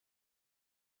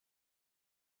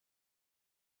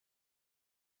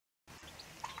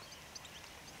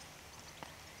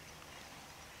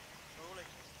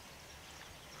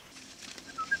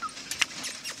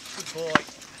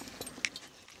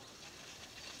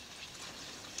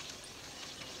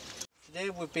Today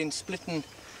we've been splitting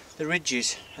the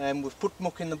ridges. We've put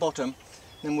muck in the bottom,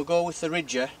 then we'll go with the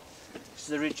ridger. This is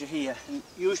the ridger here, and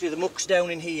usually the muck's down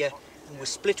in here, and we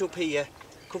split up here,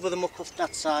 cover the muck off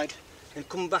that side, then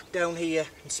come back down here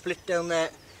and split down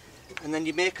there, and then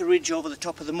you make a ridge over the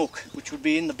top of the muck, which would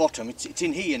be in the bottom. It's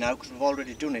in here now because we've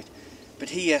already done it,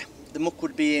 but here the muck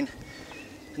would be in,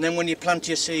 and then when you plant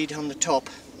your seed on the top,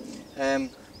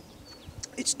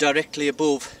 it's directly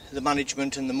above the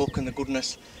management and the muck and the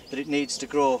goodness that it needs to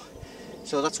grow.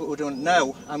 So that's what we're doing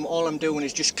now. All I'm doing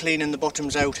is just cleaning the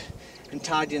bottoms out and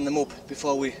tidying them up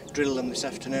before we drill them this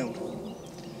afternoon.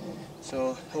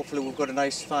 So hopefully we've got a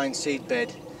nice fine seed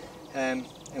bed, and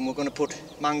we're going to put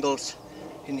mangolds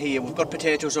in here. We've got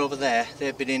potatoes over there,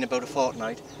 they've been in about a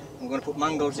fortnight. We're going to put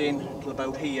mangolds in till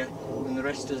about here, and the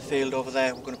rest of the field over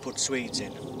there we're going to put swedes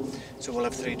in. So we'll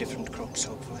have 3 different crops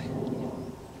hopefully.